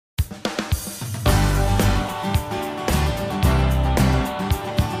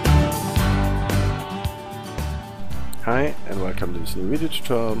Hi and welcome to this new video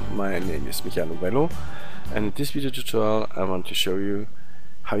tutorial. My name is m.novelo, and in this video tutorial I want to show you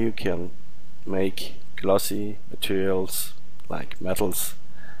how you can make glossy materials like metals,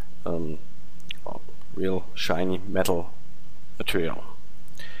 or real shiny metal material.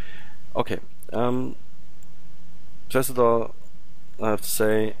 Okay, first of all I have to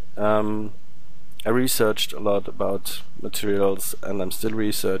say I researched a lot about materials and I'm still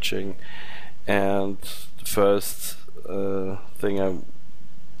researching, and the first thing I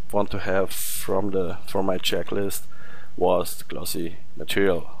want to have from my checklist was the glossy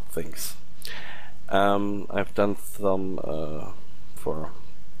material things. I've done some for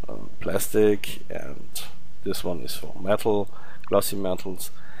plastic, and this one is for metal, glossy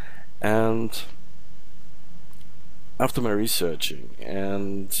metals. And after my researching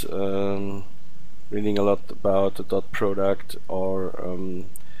and reading a lot about the dot product or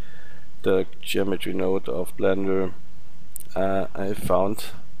the geometry node of Blender, I found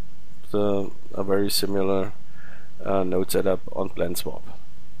a very similar node setup on BlendSwap.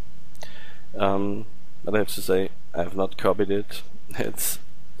 But I have to say I have not copied it. It's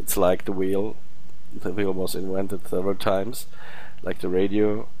like the wheel. The wheel was invented several times, like the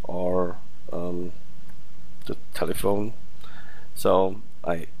radio or the telephone. So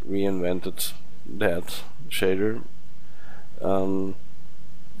I reinvented that shader.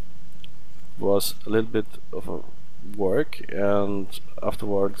 Was a little bit of a work, and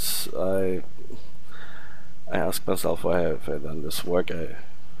afterwards I asked myself, why have I done this work? I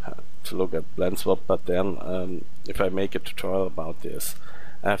had to look at BlendSwap, but then if I make a tutorial about this,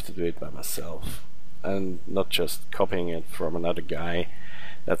 I have to do it by myself and not just copying it from another guy.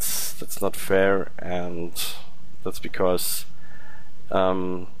 That's not fair, and that's because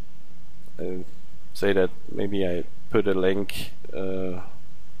I say that maybe I put a link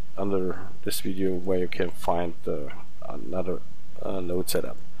under this video where you can find another node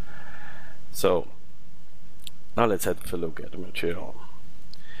setup. So now let's have a look at the material.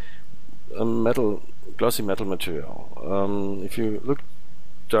 Glossy metal material. If you look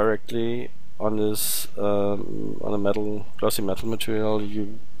directly on this on a glossy metal material,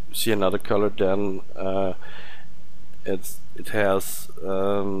 you see another color. Then it has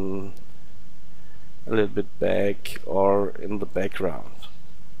a little bit back or in the background,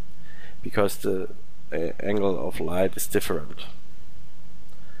 because the angle of light is different,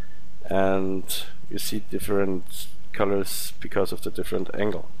 and you see different colors because of the different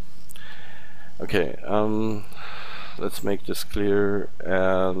angle. Okay, let's make this clear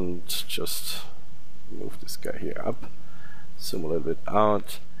and just move this guy here up, zoom a little bit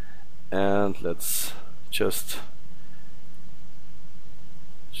out, and let's just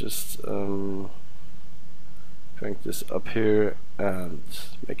crank this up here and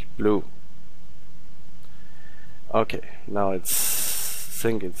make it blue. Okay, now I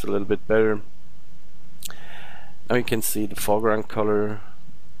think it's a little bit better. Now you can see the foreground color,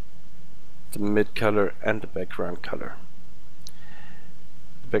 the mid color, and the background color.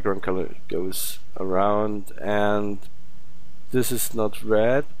 The background color goes around, and this is not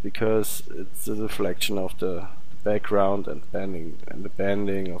red because it's a reflection of the background and the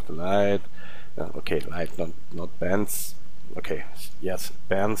bending of the light. Okay, light, not bends. Okay, yes, it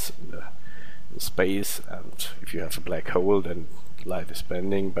bends in the space, and if you have a black hole then light is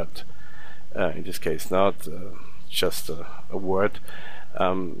bending, but in this case not. Just a word.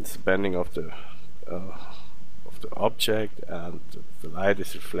 It's the bending of the object, and the light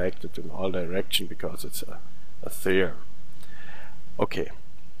is reflected in all direction because it's a sphere. Okay,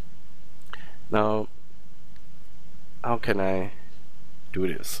 now how can I do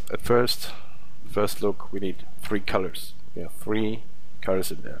this? At first look, we need 3 colors. We have 3 colors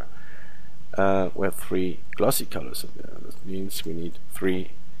in there. We have 3 glossy colors in there. That means we need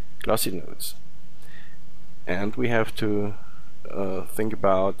 3 glossy nodes. And we have to think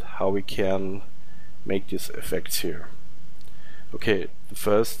about how we can make these effects here. Okay, the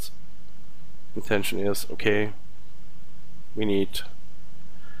first intention is, okay, we need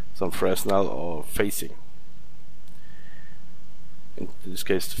some Fresnel or facing. In this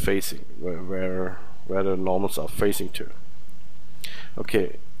case, the facing, where the normals are facing to.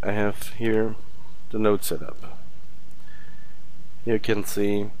 Okay, I have here the node setup. Here you can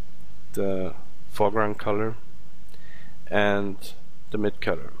see the foreground color and the mid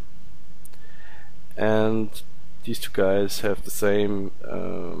color, and these two guys have the same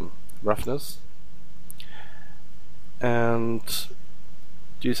roughness, and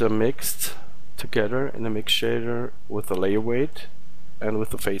these are mixed together in a mix shader with the layer weight and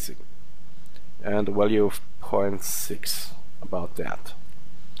with the facing, and a value of 0.6, about that.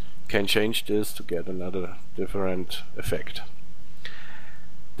 can change this to get another different effect.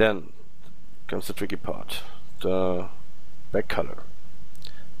 Then comes the tricky part, the background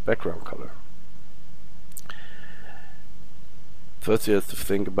color. First you have to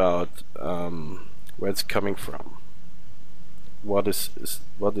think about where it's coming from. What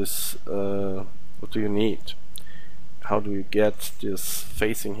do you need? How do you get this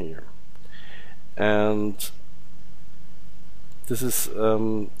facing here? And this is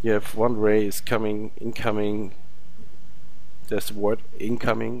you have one ray is incoming. There's the word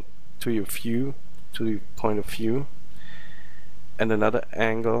incoming to your view, to your point of view, and another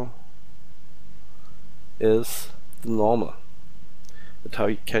angle is the normal. But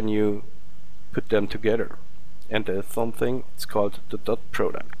how can you put them together? And there's something, it's called the dot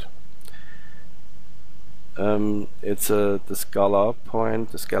product. It's the scalar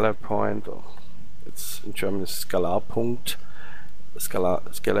point, or it's in German Skalarpunkt,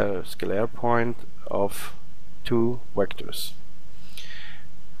 scalar point of two vectors.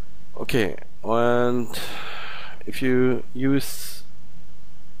 Okay, and if you use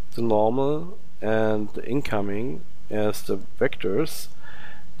the normal and the incoming as the vectors,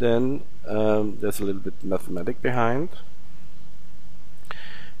 then there's a little bit mathematics behind,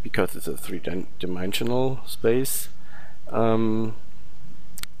 because it's a three-dimensional space.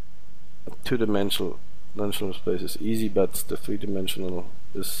 Two-dimensional space is easy, but the three-dimensional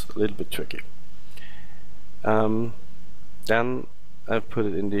is a little bit tricky. Then I put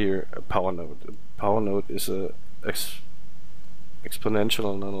it in here a power node. A power node is a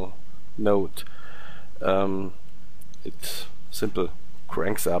exponential node. It simple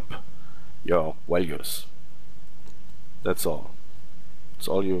cranks up your values. That's all. That's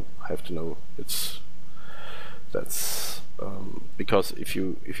all you have to know. That's because if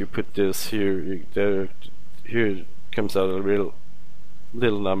you put this here, here comes out a real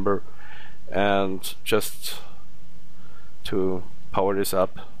little number, and just to power this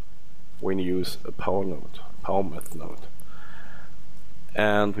up, when you use a power math node,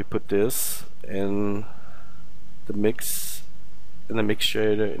 and we put this in the mix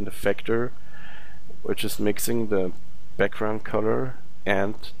shader in the vector, which is mixing the background color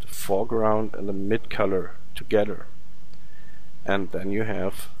and the foreground and the mid color together, and then you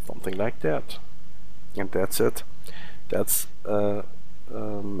have something like that, and that's it. That's a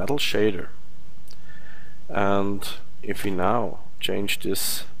metal shader. And if we now change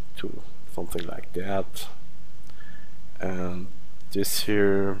this to something like that, and this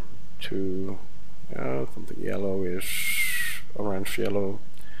here to something yellowish, orange yellow,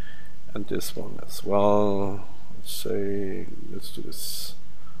 and this one as well, let's do this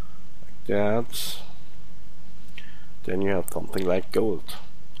like that, then you have something like gold.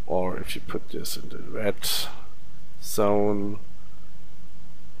 Or if you put this in the red zone,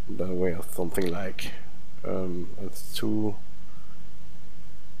 then we have something like let's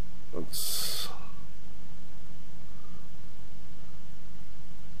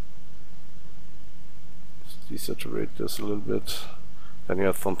desaturate this a little bit. Then you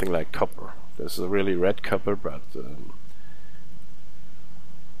have something like copper. This is a really red copper, but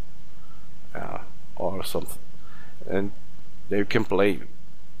yeah, or something. And you can play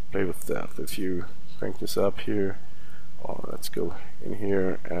with that. If you crank this up here, or let's go in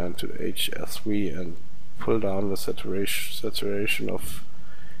here and to the HSV and pull down the saturation of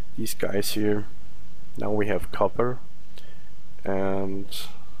these guys here. Now we have copper, and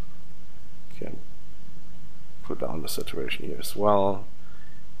can put down the saturation here as well,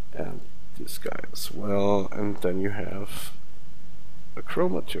 and this guy as well, and then you have a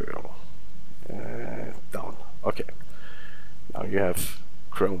chrome material down. Okay, now you have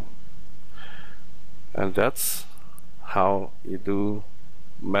chrome, and that's how you do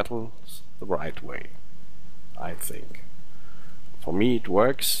metals the right way, I think. For me it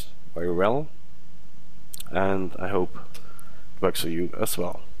works very well, and I hope it works for you as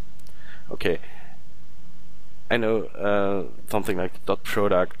well. Okay, I know something like the dot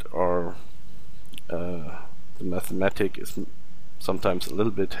product or the mathematic is sometimes a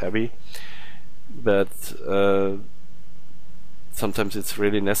little bit heavy, but sometimes it's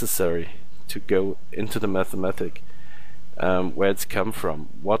really necessary to go into the mathematic, where it's come from.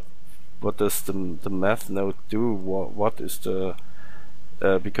 What does the math node do? What is the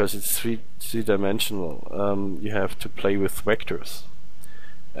because it's three-dimensional, you have to play with vectors,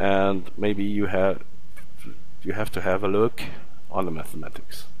 and maybe you have to have a look on the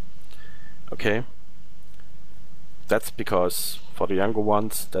mathematics. Okay, that's because for the younger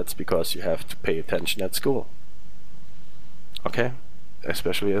ones, that's because you have to pay attention at school. Okay,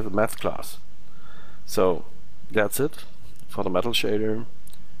 especially as a math class. So that's it for the metal shader.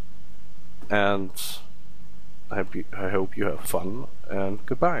 and I hope you have fun, and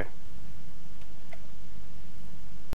goodbye.